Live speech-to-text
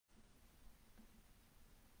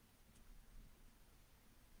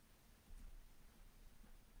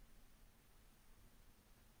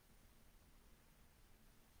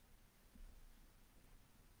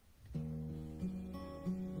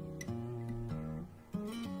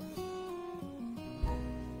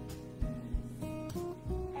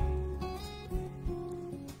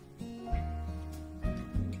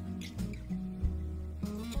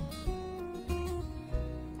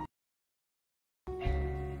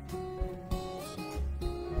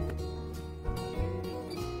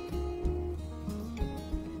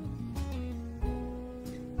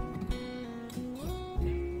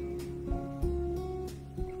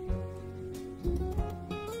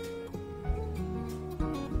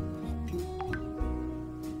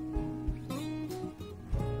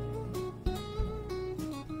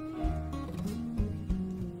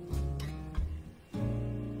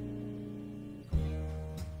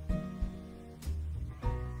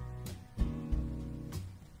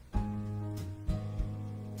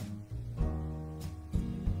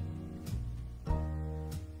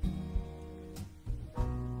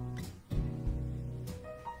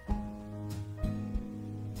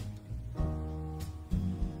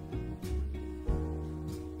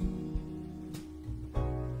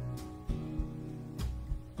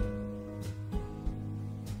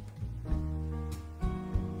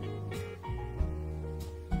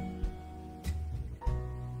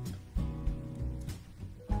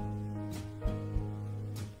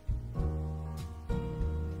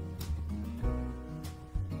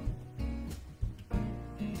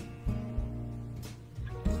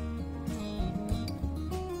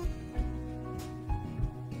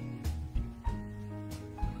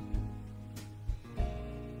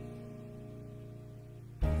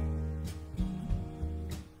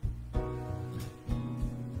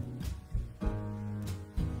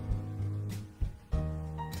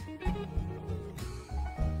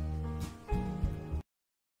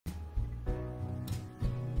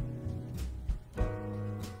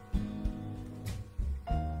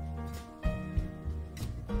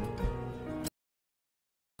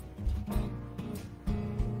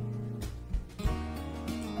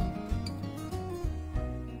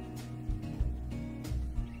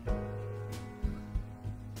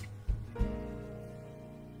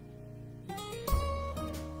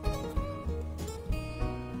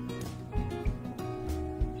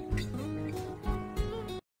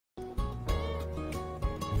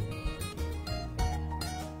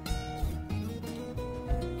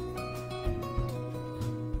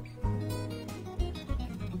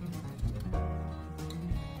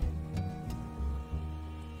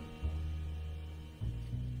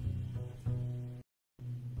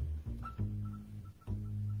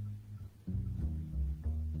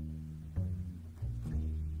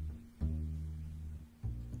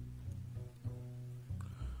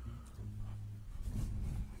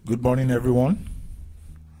Good morning, everyone.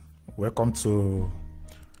 Welcome to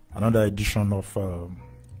another edition of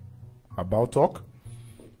BioTalks.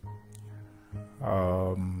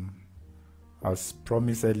 As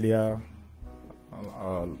promised earlier,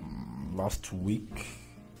 last week,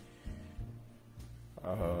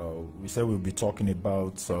 we said we'll be talking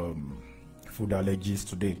about food allergies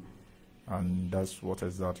today, and that's what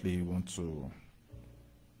exactly we want to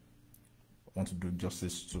do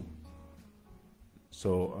justice to.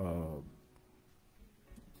 So,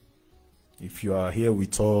 if you are here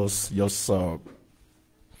with us, just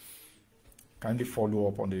kindly follow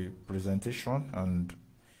up on the presentation, and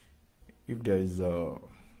if there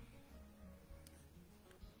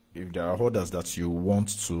are others that you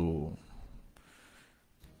want to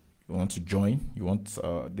join, you want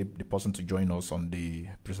the person to join us on the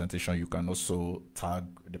presentation, you can also tag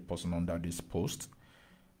the person under this post,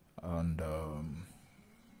 and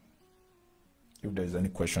if there's any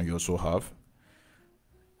question you also have,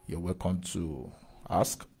 you're welcome to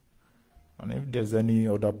ask. And if there's any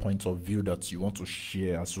other point of view that you want to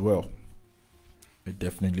share as well, you're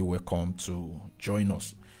definitely welcome to join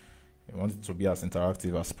us. We want it to be as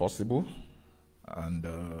interactive as possible, and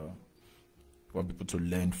we want people to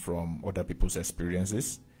learn from other people's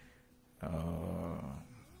experiences,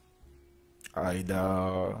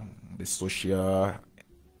 either the social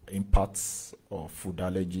impacts of food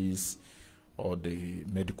allergies or the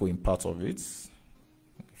medical impact of it.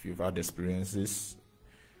 If you've had experiences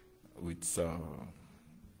with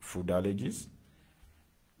food allergies,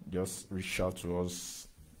 just reach out to us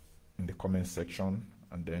in the comment section,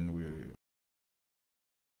 and then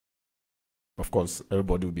of course,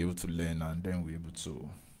 everybody will be able to learn, and then we're able to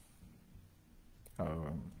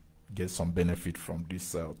get some benefit from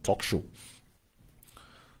this talk show.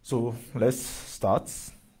 So let's start.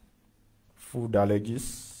 Food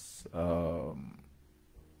allergies,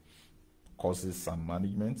 causes and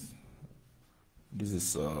management. This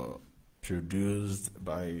is produced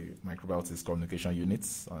by MicroBiotics communication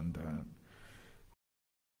units and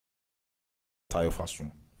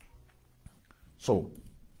Thiofashion. So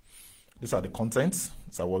these are the contents.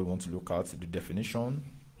 These are what we want to look at: the definition,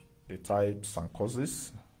 the types and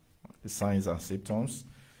causes, the signs and symptoms,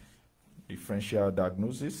 differential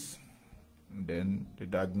diagnosis, and then the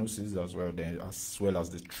diagnosis as well as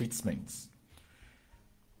the treatments.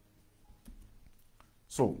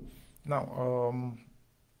 So now,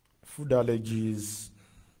 food allergies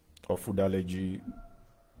or food allergy,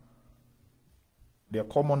 they are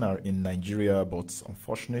common in Nigeria, but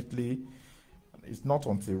unfortunately, it's not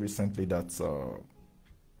until recently that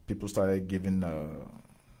people started giving that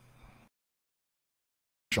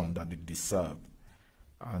they deserve.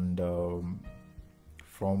 And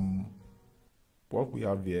from what we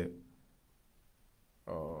have here,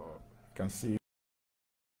 you can see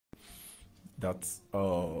that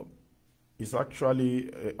it's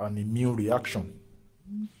actually an immune reaction.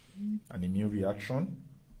 An immune reaction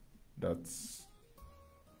that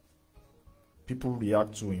people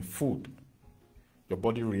react to in food. Your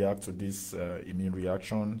body reacts to this immune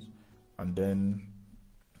reaction, and then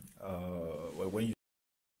when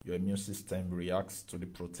your immune system reacts to the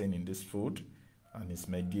protein in this food, and it's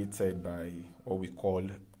mediated by what we call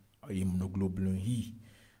immunoglobulin E,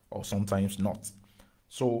 or sometimes not.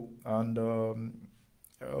 So, and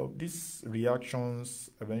these reactions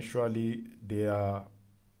eventually, they are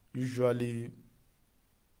usually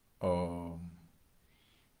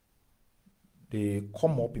they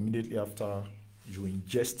come up immediately after you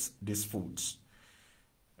ingest these foods.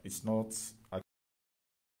 It's not,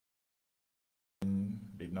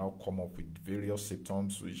 they now come up with various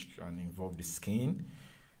symptoms which can involve the skin,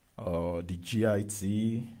 the GIT,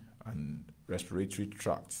 and respiratory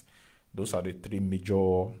tract. Those are the three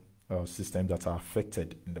major systems that are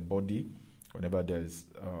affected in the body whenever there is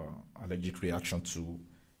allergic reaction to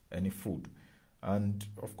any food. And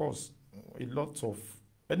of course,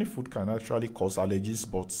 any food can actually cause allergies,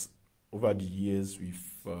 but over the years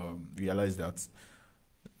we've realized that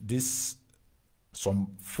some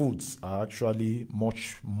foods are actually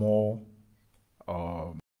much more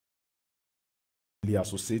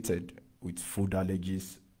associated with food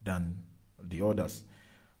allergies than the others.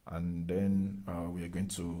 And then we are going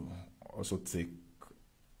to also take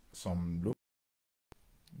some look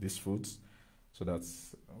at these foods, so that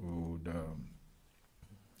we would,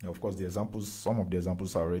 of course, some of the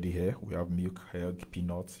examples are already here. We have milk, egg,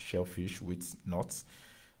 peanuts, shellfish, wheat, nuts,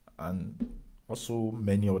 and also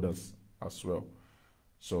many others as well.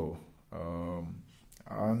 So,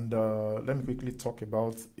 let me quickly talk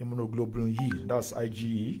about immunoglobulin E. That's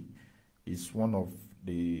IgE. It's one of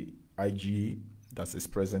the IgE that is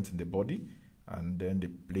present in the body, and then they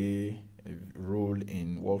play a role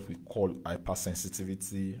in what we call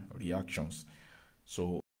hypersensitivity reactions.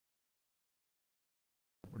 So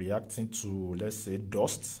reacting to, let's say,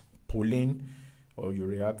 dust, pollen, or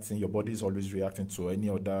your body is always reacting to any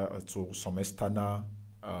other, to some external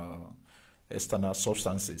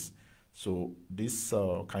substances. So this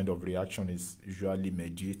kind of reaction is usually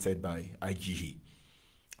mediated by IgE.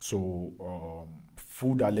 So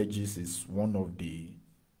food allergies is one of the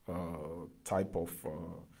type of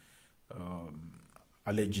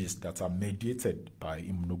allergies that are mediated by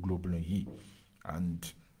immunoglobulin E,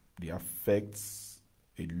 and they affect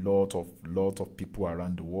a lot of people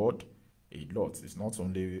around the world. A lot. It's not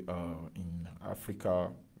only in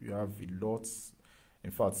Africa. You have a lot.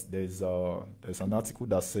 In fact, there's an article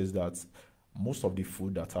that says that most of the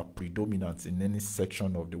food that are predominant in any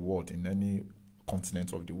section of the world, in any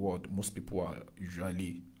continent of the world, most people are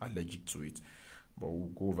usually allergic to it. But we'll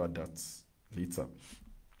go over that later.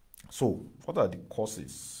 So, what are the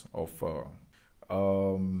causes of food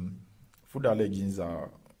allergens? Are,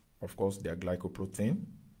 of course, they are glycoprotein.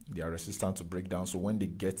 They are resistant to breakdown. So when they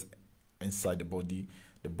get inside the body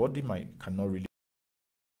cannot really.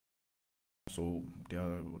 So they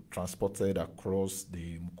are transported across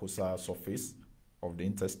the mucosal surface of the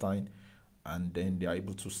intestine, and then they are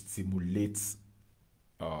able to stimulate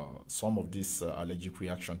some of this allergic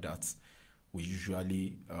reaction that we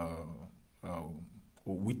usually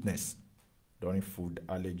witness during food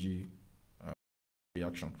allergy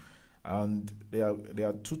reaction. And there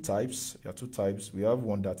are two types. We have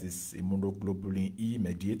one that is immunoglobulin E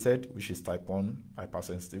mediated, which is type 1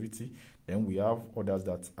 hypersensitivity. Then we have others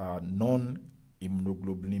that are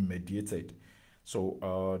non-immunoglobulin mediated. So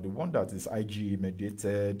the one that is IgE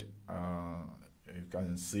mediated, you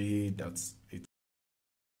can see that it's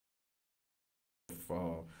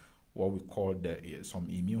what we call some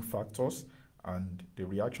immune factors, and the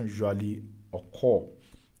reaction usually occur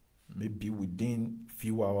maybe within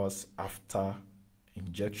few hours after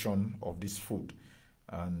injection of this food.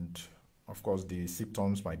 And of course, the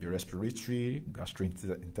symptoms might be respiratory,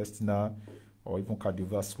 gastrointestinal, or even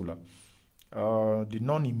cardiovascular. The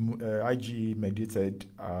non-IgE mediated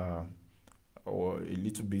are or a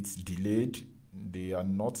little bit delayed. They are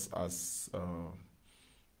not as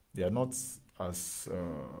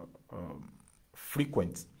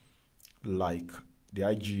frequent like the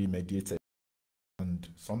IgE mediated, and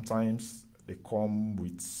sometimes they come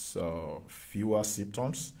with fewer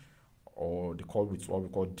symptoms, or they come with what we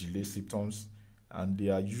call delay symptoms, and they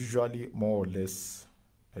are usually more or less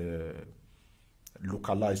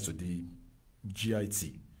localized to the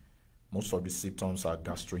GIT. Most of the symptoms are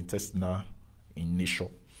gastrointestinal in nature.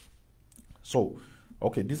 So,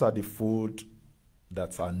 okay, these are the food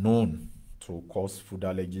that are known to cause food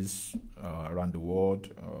allergies around the world.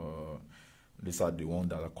 These are the ones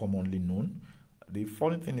that are commonly known. The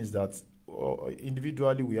funny thing is that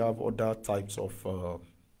individually we have other types of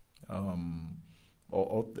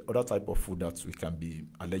or other type of food that we can be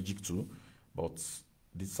allergic to, but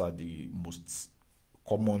these are the most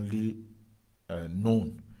commonly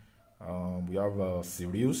known. We have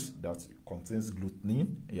cereals that contains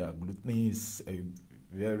gluten. Yeah, gluten is a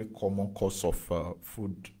very common cause of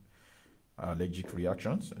food allergic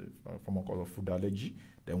reactions, common cause of food allergy.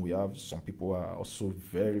 Then we have some people who are also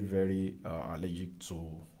very, very allergic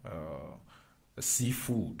to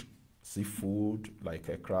seafood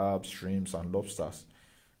like crabs, shrimps, and lobsters.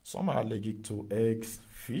 Some are allergic to eggs,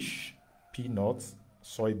 fish, peanuts,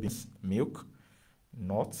 soybeans, milk,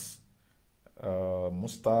 nuts,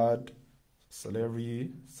 mustard,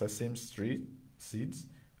 celery, sesame seeds.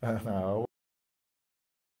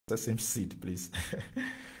 Sesame seed, please.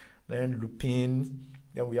 Then lupin.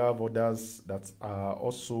 Then we have others that are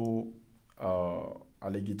also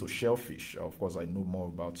allergic to shellfish. Of course, I know more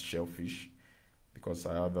about shellfish because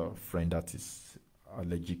I have a friend that is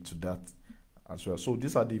allergic to that as well. So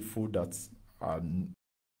these are the food that are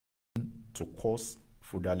to cause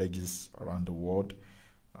food allergies around the world,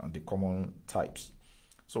 and the common types.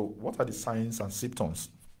 So what are the signs and symptoms?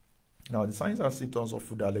 Now, the signs and symptoms of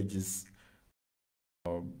food allergies,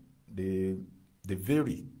 they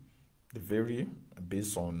vary. They vary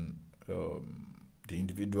based on the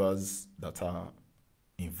individuals that are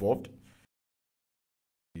involved,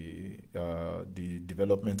 the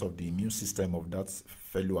development of the immune system of that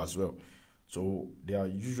fellow as well. So they are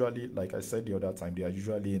usually, like I said the other time, they are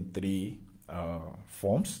usually in three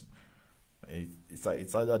forms. It's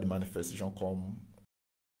either the manifestation come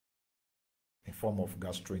in form of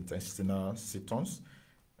gastrointestinal symptoms.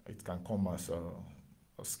 It can come as a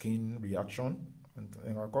skin reaction, and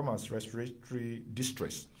it can come as respiratory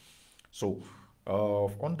distress. So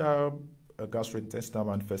under gastrointestinal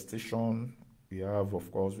manifestation, we have,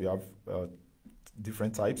 of course,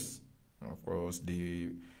 different types. Of course,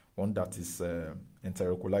 the one that is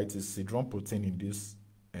enterocolitis syndrome, protein in this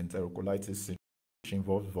enterocolitis syndrome, which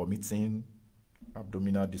involves vomiting,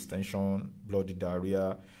 abdominal distension, bloody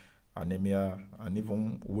diarrhea, anemia, and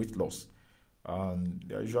even weight loss. And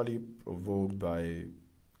they are usually provoked by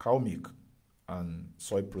cow milk and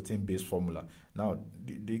soy protein-based formula. Now,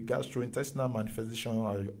 the gastrointestinal manifestations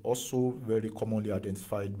are also very commonly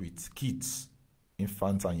identified with kids,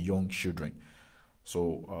 infants, and young children.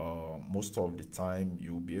 So most of the time,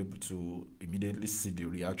 you'll be able to immediately see the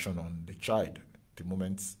reaction on the child. The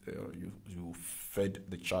moment you fed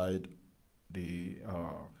the child the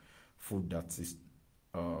food that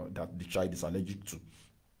the child is allergic to.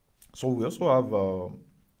 So we also have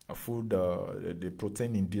a food, the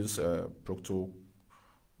protein-induced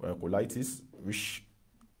proctocolitis, which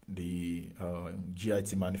the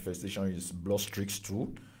GIT manifestation is blood-streak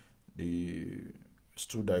stool. The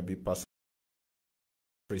stool that will be passing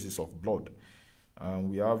traces of blood. And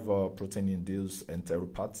we have protein-induced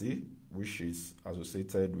enteropathy, which is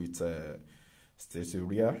associated with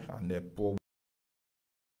steatorrhea and poor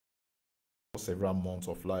several months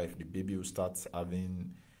of life. The baby will start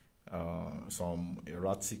having some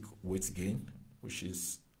erratic weight gain, which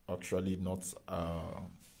is actually not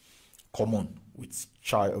common with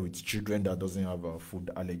children that doesn't have food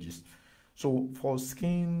allergies. So for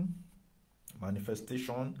skin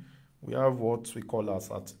manifestation, we have what we call as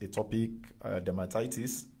atopic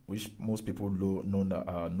dermatitis, which most people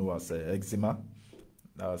know as eczema.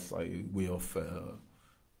 That's a way of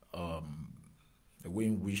the way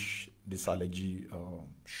in which this allergy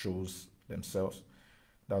shows themselves.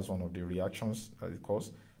 That's one of the reactions that it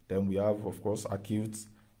causes. Then we have, of course, acute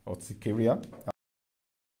urticaria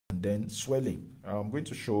and then swelling. I'm going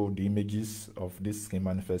to show the images of this skin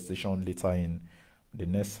manifestation later in the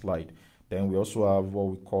next slide. Then we also have what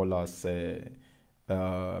we call as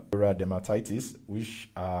dermatitis, which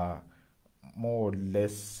are more or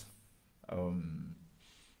less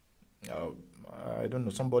I don't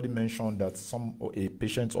know, somebody mentioned that a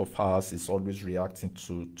patient of ours is always reacting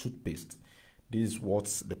to toothpaste. This is what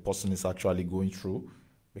the person is actually going through,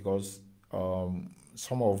 because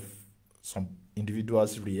some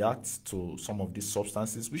individuals react to some of these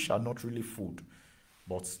substances which are not really food,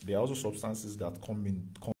 but there are also substances that come in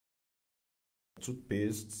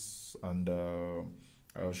toothpastes and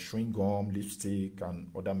chewing gum, lipstick, and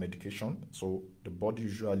other medication. So the body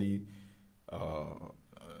usually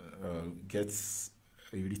gets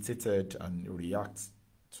irritated and reacts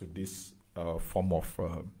to this form of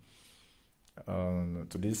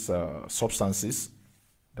to these substances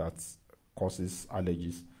that causes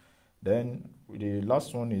allergies. Then the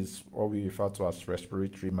last one is what we refer to as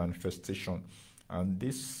respiratory manifestation, and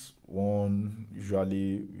this one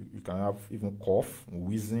usually you can have even cough,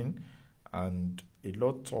 wheezing, and a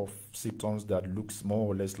lot of symptoms that looks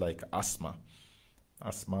more or less like asthmatic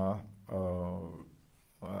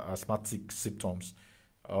symptoms.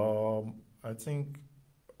 I think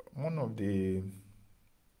one of the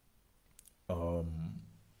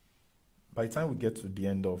by the time we get to the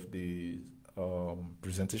end of the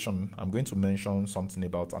presentation, I'm going to mention something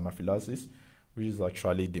about anaphylaxis, which is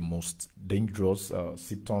actually the most dangerous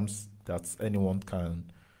symptoms that anyone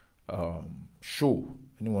can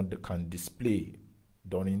anyone that can display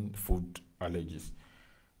during food allergies.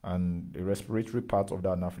 And the respiratory part of the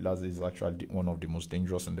anaphylaxis is actually one of the most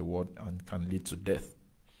dangerous in the world and can lead to death.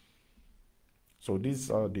 So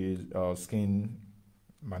these are the skin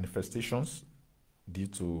manifestations due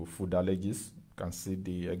to food allergies. You can see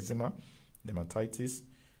the eczema, dermatitis,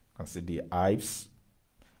 you can see the hives,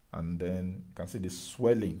 and then you can see the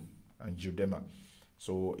swelling and angioedema.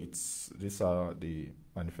 So these are the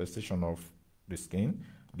manifestation of the skin.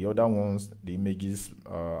 The other ones, the images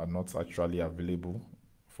are not actually available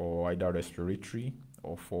for either respiratory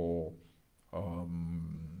or for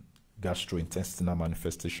gastrointestinal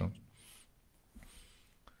manifestation.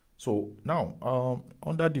 So now,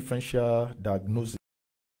 under differential diagnosis,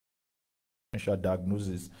 differential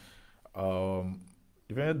diagnosis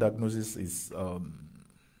is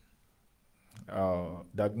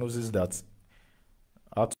diagnosis that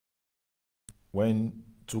when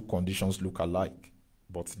two conditions look alike,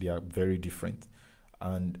 but they are very different.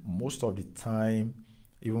 And most of the time,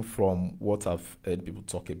 even from what I've heard people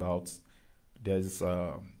talk about, there's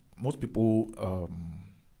most people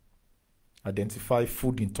identify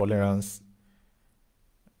food intolerance,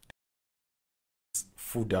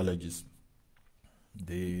 food allergies.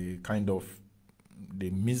 They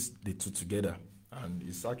mix the two together, and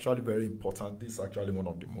it's actually very important. This is actually one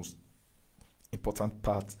of the most important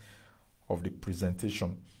parts of the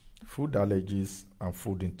presentation. Food allergies and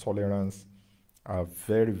food intolerance are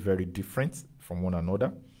very, very different from one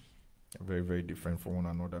another. Very, very different from one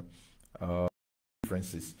another.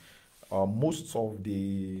 Differences. Most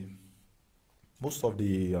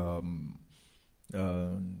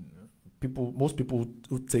people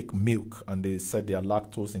who take milk and they said they are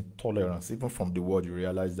lactose intolerant, even from the word you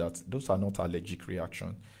realize that those are not allergic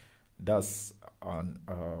reaction. That's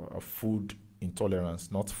a food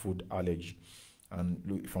intolerance, not food allergy. And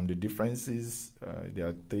look, from the differences, there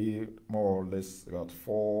are more or less about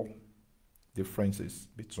 4 differences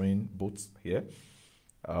between both here,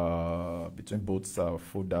 food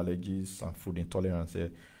allergies and food intolerance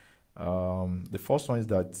here. The first one is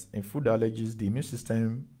that in food allergies, the immune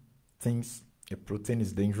system thinks a protein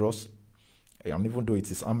is dangerous, and even though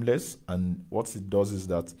it is harmless, and what it does is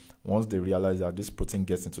that once they realize that this protein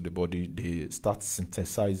gets into the body, they start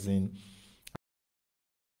synthesizing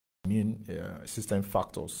immune system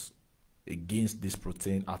factors against this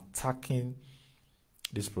protein, attacking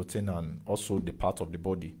this protein and also the part of the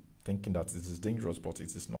body, thinking that this is dangerous, but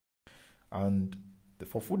it is not. And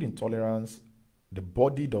for food intolerance, the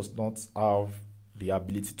body does not have the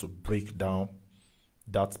ability to break down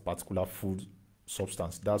that particular food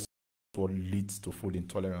substance. That's what leads to food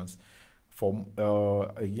intolerance.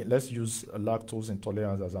 Again, let's use lactose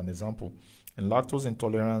intolerance as an example. In lactose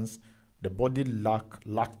intolerance, the body lacks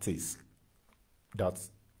lactase that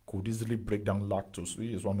could easily break down lactose, which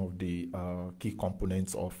is one of the key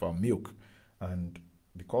components of milk. And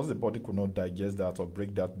because the body could not digest that or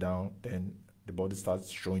break that down, then the body starts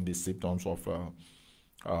showing the symptoms of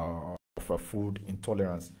a food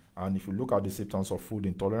intolerance. And if you look at the symptoms of food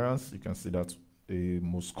intolerance, you can see that the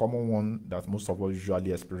most common one that most of us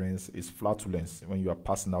usually experience is flatulence, when you are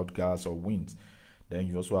passing out gas or wind. Then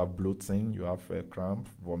you also have bloating, you have cramp,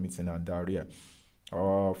 vomiting, and diarrhea.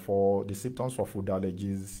 For the symptoms for food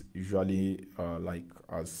allergies, usually,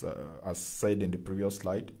 as said in the previous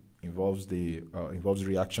slide, involves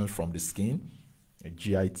reactions from the skin,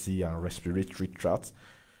 GIT, and respiratory tract,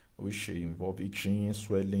 which involve itching,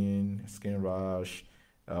 swelling, skin rash,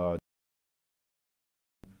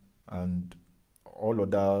 and all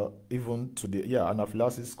other, even to the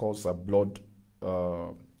anaphylaxis causes a blood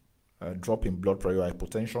a drop in blood pressure,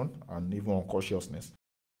 hypotension, and even unconsciousness.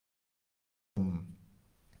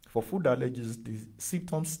 For food allergies, the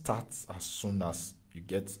symptoms start as soon as you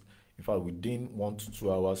get, in fact, within 1 to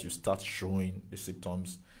 2 hours, you start showing the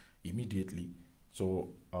symptoms immediately. So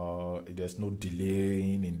there's no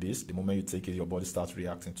delaying in this. The moment you take it, your body starts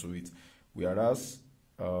reacting to it. Whereas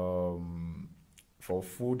for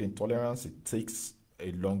food intolerance, it takes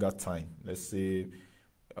a longer time. Let's say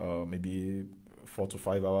maybe 4 to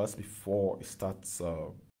 5 hours before it starts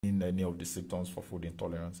in any of the symptoms for food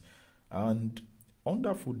intolerance. And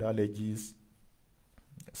under food allergies,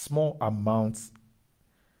 small amounts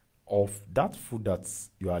of that food that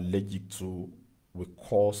you are allergic to will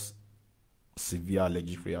cause severe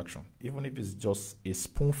allergic reaction. Even if it's just a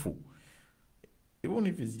spoonful, even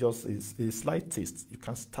if it's just a slight taste, you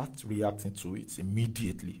can start reacting to it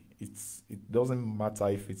immediately. It doesn't matter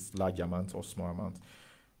if it's large amount or small amount.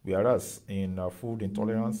 Whereas in food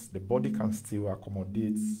intolerance, the body can still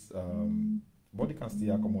accommodate. Body can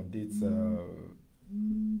still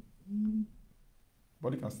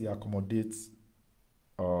accommodate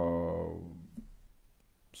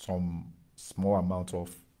some small amount of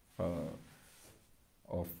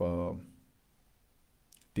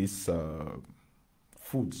these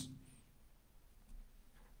foods.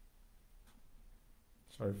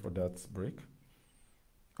 Sorry for that break.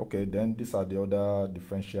 Okay, then these are the other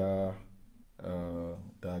differential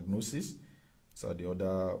diagnoses. So the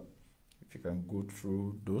other, if you can go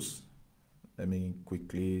through those, let me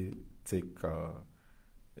quickly take a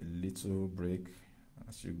little break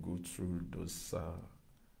as you go through those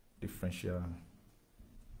differential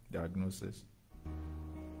diagnoses.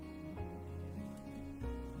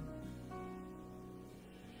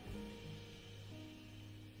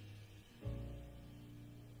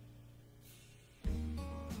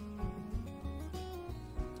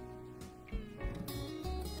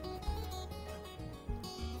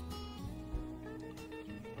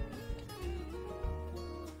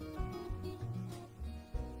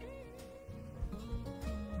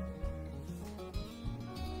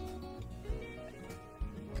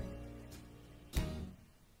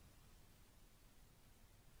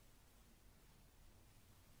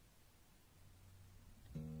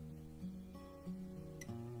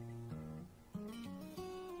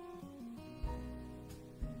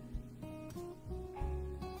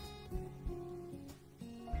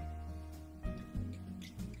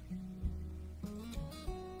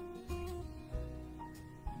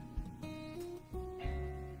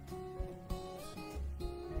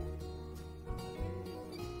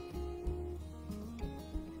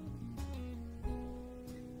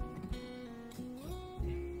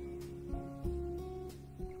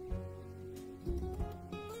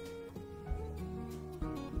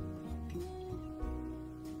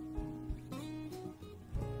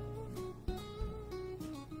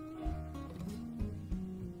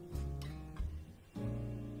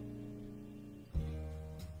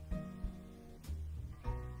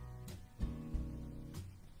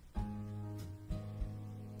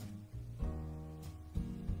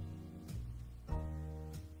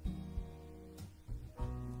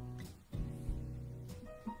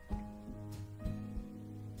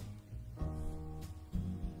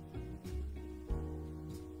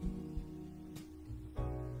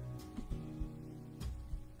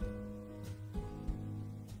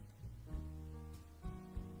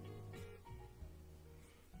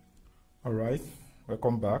 All right,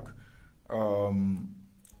 welcome back.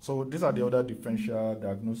 So these are the other differential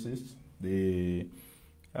diagnoses.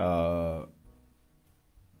 Uh,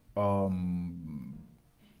 um,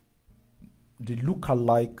 the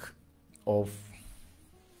look-alike of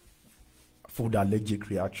food allergic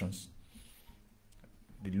reactions.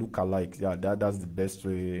 The look-alike, yeah, that's the best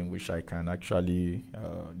way in which I can actually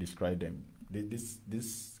describe them.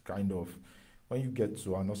 This kind of, when you get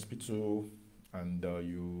to an hospital and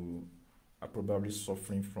you are probably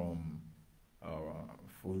suffering from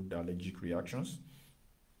food allergic reactions,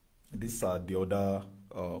 these are the other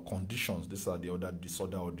conditions, these are the other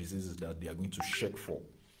disorder or diseases that they are going to check for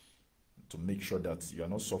to make sure that you are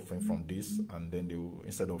not suffering from this, and then they will,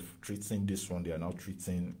 instead of treating this one, they are now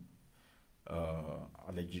treating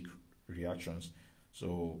allergic reactions.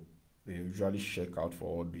 So they usually check out for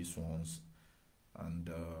all these ones, and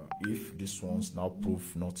if these ones now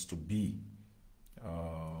prove not to be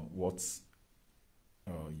what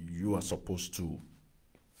you are supposed to,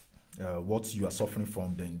 what you are suffering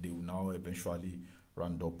from, then they will now eventually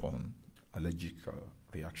round up on allergic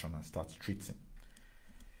reaction and start treating.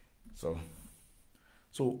 So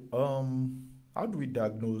how do we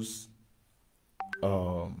diagnose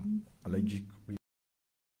allergic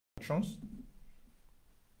reactions?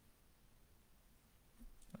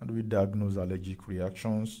 How do we diagnose allergic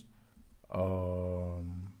reactions?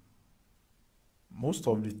 Most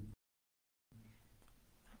of the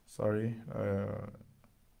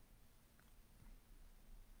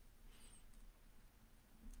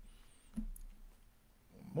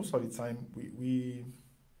most of the time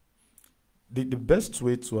the best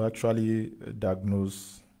way to actually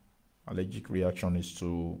diagnose allergic reaction is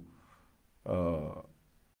to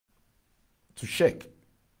check.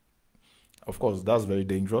 Of course, that's very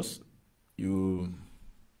dangerous.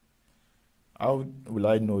 How will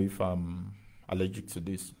I know if I'm allergic to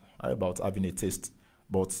this? How about having a taste?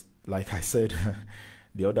 But like I said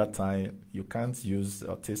the other time, you can't use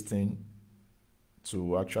tasting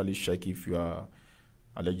to actually check if you are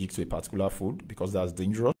allergic to a particular food, because that's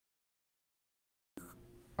dangerous.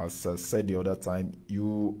 As I said the other time,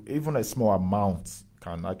 even a small amount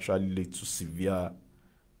can actually lead to severe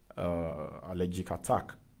allergic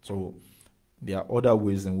attack. So there are other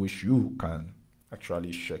ways in which you can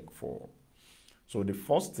actually check for. So the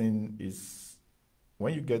first thing is,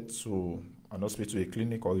 when you get to an hospital, a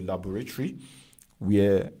clinic, or a laboratory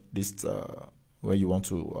where where you want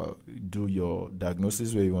to do your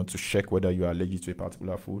diagnosis, where you want to check whether you are allergic to a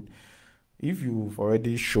particular food, if you've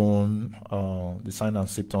already shown the signs and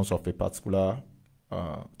symptoms of a particular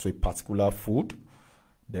food,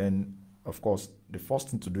 then of course the first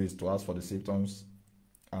thing to do is to ask for the symptoms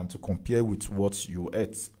and to compare with what you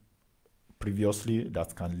ate previously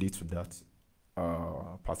that can lead to that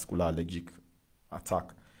particular allergic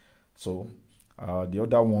attack. So the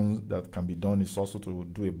other one that can be done is also to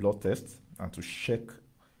do a blood test and to check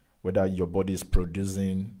whether your body is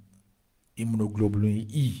producing immunoglobulin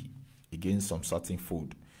E against some certain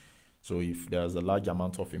food. So if there's a large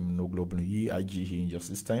amount of immunoglobulin E, IgE, in your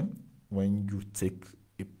system, when you take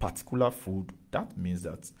a particular food, that means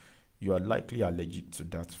that you are likely allergic to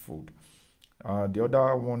that food. The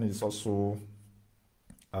other one is also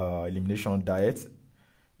elimination diet.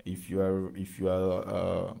 If you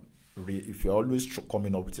are always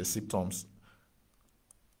coming up with the symptoms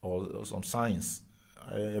or some signs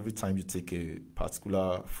every time you take a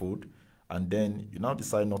particular food, and then you now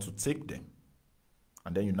decide not to take them,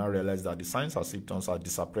 and then you now realize that the signs and symptoms are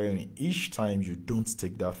disappearing each time you don't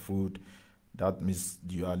take that food, that means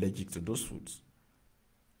you are allergic to those foods.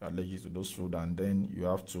 And then you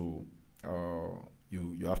have to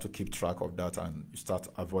you have to keep track of that, and you start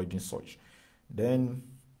avoiding such. Then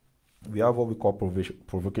we have what we call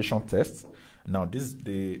provocation tests. Now this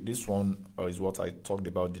one is what I talked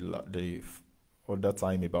about the other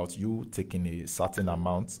time, about you taking a certain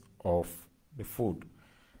amount of the food,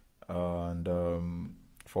 and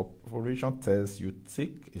for provocation tests, you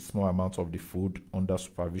take a small amount of the food under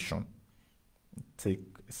supervision. Take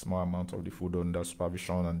a small amount of the food under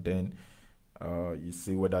supervision, and then you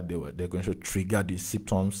see whether they're going to trigger the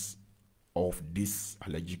symptoms of this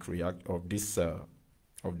allergic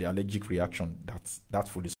of the allergic reaction that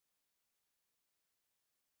food is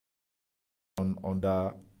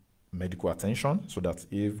under medical attention, so that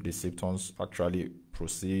if the symptoms actually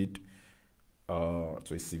proceed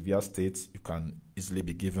to a severe state, you can easily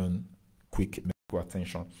be given quick medical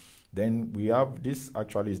attention. Then we have, this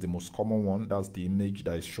actually is the most common one, that's the image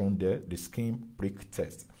that is shown there, the skin prick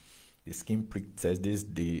test. The skin prick test, this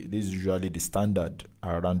is usually the standard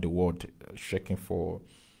around the world, checking for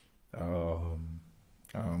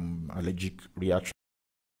allergic reaction.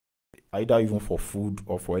 either even for food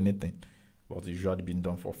or for anything, but it's usually been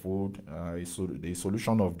done for food. So the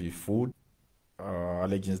solution of the food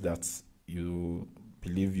allergens that you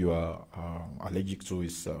believe you are allergic to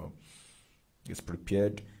is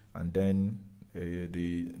prepared, and then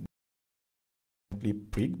they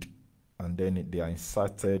pricked, and then they are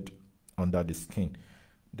inserted under the skin.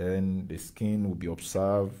 Then the skin will be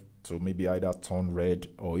observed to maybe either turn red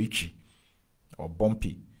or itchy or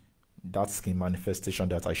bumpy. That skin manifestation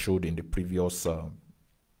that I showed in the previous in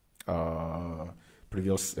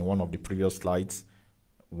one of the previous slides.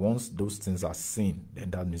 Once those things are seen,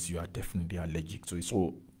 then that means you are definitely allergic to it.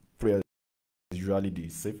 So prayer is usually the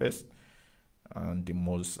safest and the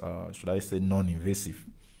most, should I say, non-invasive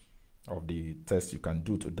of the tests you can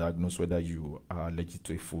do to diagnose whether you are allergic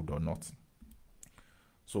to a food or not.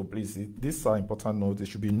 So please, these are important notes. It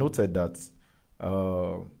should be noted that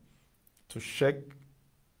to check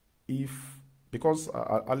if, because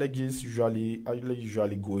allergies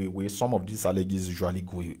usually go away. Some of these allergies usually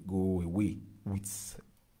go away with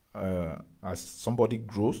as somebody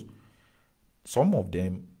grows. Some of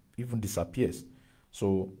them even disappears.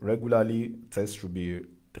 So regularly tests should be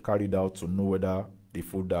carried out to know whether the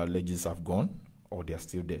food allergies have gone or they are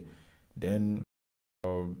still there. Then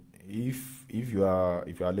if you are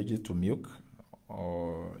allergic to milk,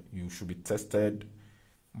 or you should be tested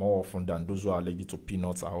more often than those who are allergic to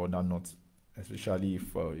peanuts or other nuts, especially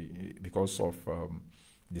if because of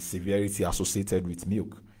the severity associated with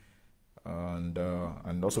milk, and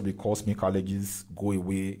also because milk allergies go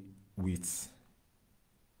away with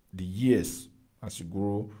the years. As you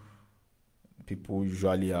grow, people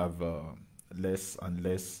usually have less and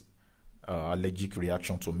less allergic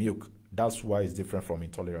reaction to milk. That's why it's different from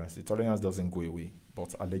intolerance. Intolerance doesn't go away, but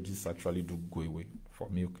allergies actually do go away for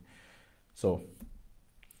milk. So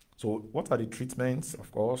what are the treatments?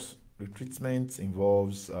 Of course, the treatment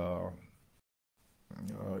involves a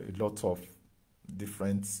lot of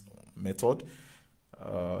different methods,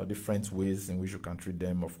 different ways in which you can treat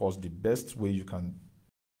them. Of course, the best way you can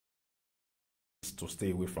is to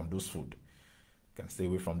stay away from those food. You can stay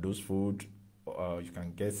away from those food. You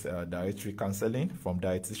can get dietary counseling from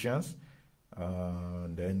dietitians,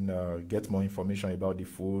 then get more information about the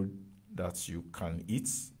food that you can eat,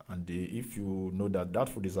 and if you know that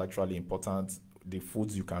food is actually important, the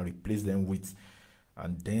foods you can replace them with,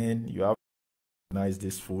 and then you have to recognize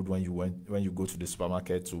this food when you go to the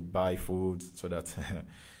supermarket to buy food, so that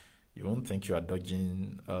you won't think you are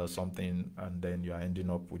dodging something, and then you are ending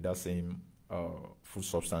up with that same food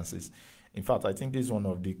substances. In fact, I think this is one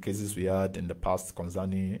of the cases we had in the past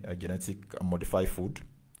concerning genetic modified food,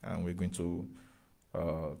 and we're going to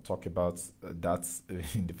talk about that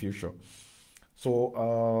in the future. So,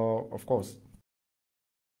 of course,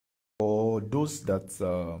 for those that,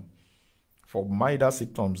 for milder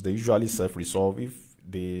symptoms, they usually self-resolve. If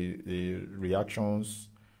the reactions,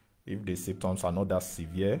 if the symptoms are not that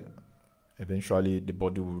severe, eventually the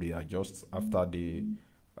body will readjust after the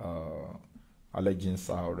allergens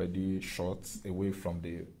are already shot away from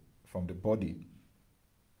the body.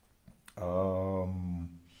 There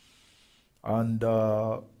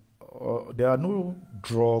are no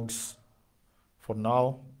drugs for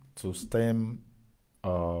now to stem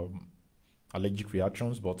allergic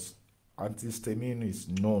reactions, but antihistamine is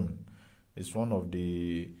known. It's one of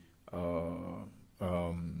the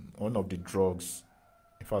drugs,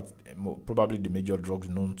 in fact, probably the major drugs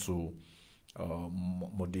known to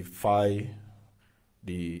modify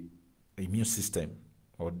the immune system,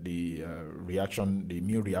 or the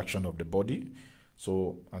immune reaction of the body.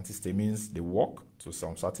 So antihistamines, they work to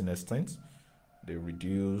some certain extent. They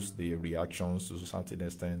reduce the reactions to a certain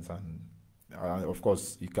extent, and of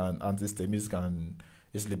course, antihistamines can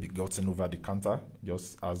easily be gotten over the counter,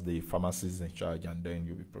 just as the pharmacist is in charge, and then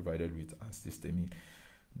you'll be provided with antihistamine.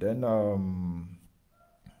 Then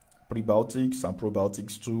prebiotics and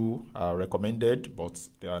probiotics too are recommended, but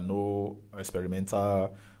there are no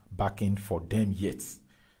experimental backing for them yet.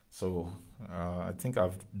 So I think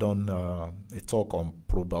I've done a talk on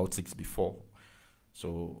probiotics before,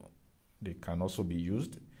 so they can also be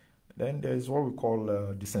used. Then there is what we call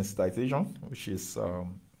desensitization, which is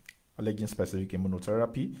allergen-specific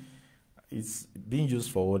immunotherapy. It's being used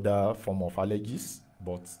for other form of allergies,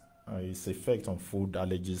 but its effect on food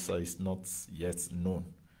allergies is not yet known.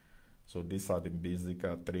 So these are the basic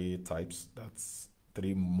three types. That's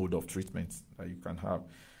three mode of treatment that you can have.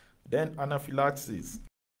 Then anaphylaxis.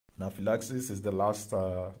 Anaphylaxis is the last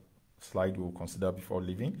slide we'll consider before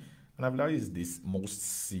leaving. Anaphylaxis is the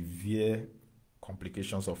most severe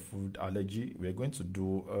complications of food allergy. We're going to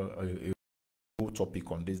do a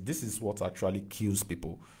topic on this. This is what actually kills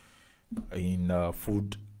people in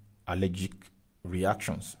food allergic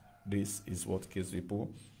reactions. This is what kills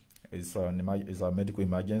people. It's a medical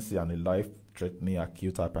emergency and a life-threatening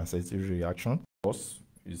acute hypersensitivity reaction. Of course,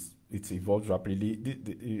 it evolves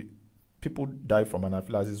rapidly. People die from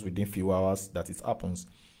anaphylaxis within few hours that it happens.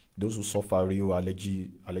 Those who suffer real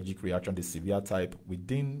allergic reaction, the severe type,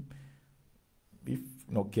 within, if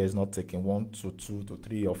no care is not taken, 1 to 2 to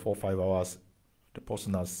 3 or 4 5 hours, the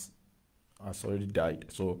person has already died.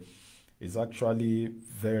 So it's actually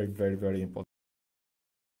very, very, very important.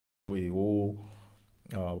 We will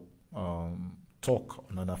talk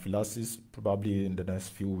on anaphylaxis probably in the next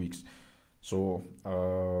few weeks. So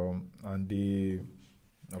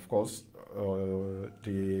of course,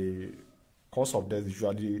 the cause of death is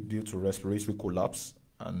usually due to respiratory collapse,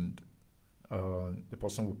 and the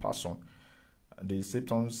person will pass on. The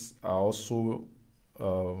symptoms are also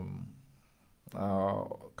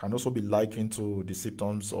can also be likened to the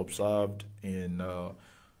symptoms observed in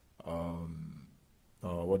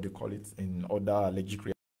what they call it in other allergic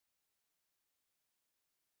reactions.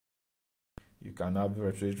 You can have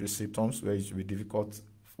respiratory symptoms where it will be difficult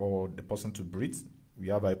for the person to breathe. We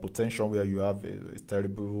have hypotension where you have a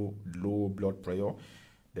terrible low blood pressure.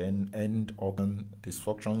 Then end organ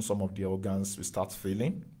dysfunction. Some of the organs will start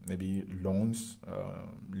failing, maybe lungs,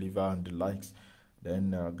 liver, and the likes.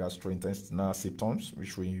 Then gastrointestinal symptoms,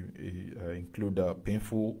 which will include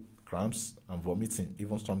painful cramps and vomiting,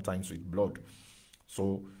 even sometimes with blood.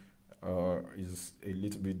 So is a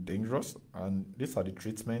little bit dangerous. And these are the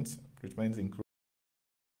treatments. Treatments include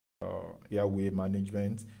airway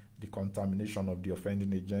management, decontamination of the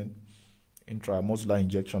offending agent, intramuscular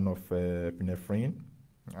injection of epinephrine,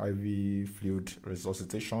 IV fluid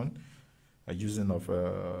resuscitation, using of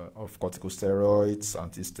corticosteroids,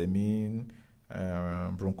 antihistamine,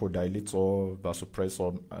 bronchodilator,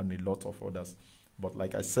 vasopressor, and a lot of others. But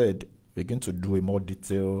like I said, we're going to do a more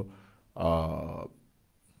detailed talk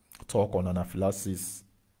on anaphylaxis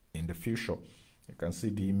in the future. You can see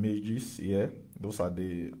the images here. Those are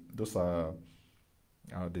the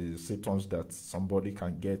symptoms that somebody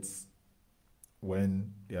can get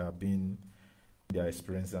when they are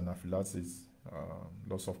experiencing anaphylaxis.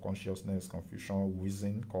 Loss of consciousness, confusion,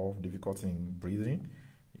 wheezing, cough, difficulty in breathing.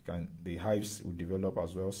 The hives will develop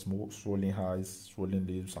as well, swollen eyes, swollen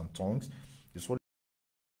lips, and tongues. It's swollen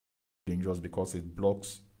is dangerous because it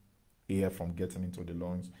blocks air from getting into the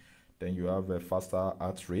lungs. Then you have a faster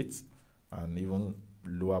heart rate and even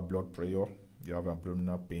lower blood pressure. You have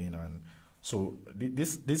abdominal pain, and so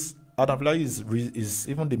this anaphylaxis is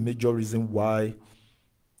even the major reason why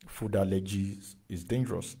food allergies is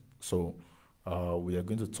dangerous. So we are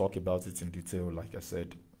going to talk about it in detail, like I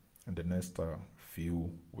said, in the next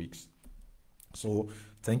few weeks. So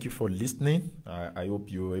thank you for listening. I hope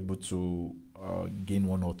you're able to gain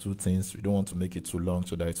one or two things. We don't want to make it too long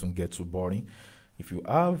so that it won't get too boring. If you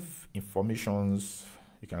have informations,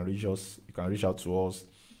 you can reach us. You can reach out to us.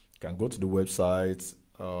 You can go to the website,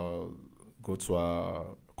 go to our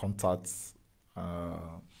contacts,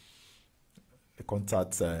 the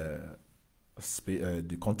contact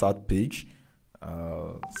page.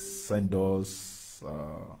 Send us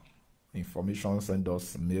information. Send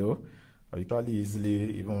us mail. You can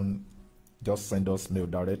easily even just send us mail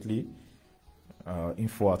directly.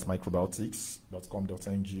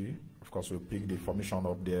 info@microbiotics.com.ng. Of course, we'll pick the information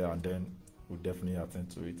up there and then we'll definitely attend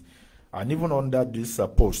to it. And even under this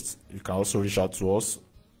post, you can also reach out to us,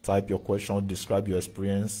 type your question, describe your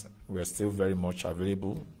experience. We're still very much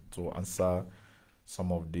available to answer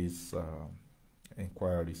some of these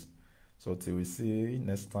inquiries. So till we see you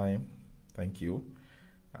next time, thank you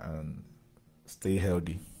and stay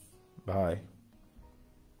healthy. Bye.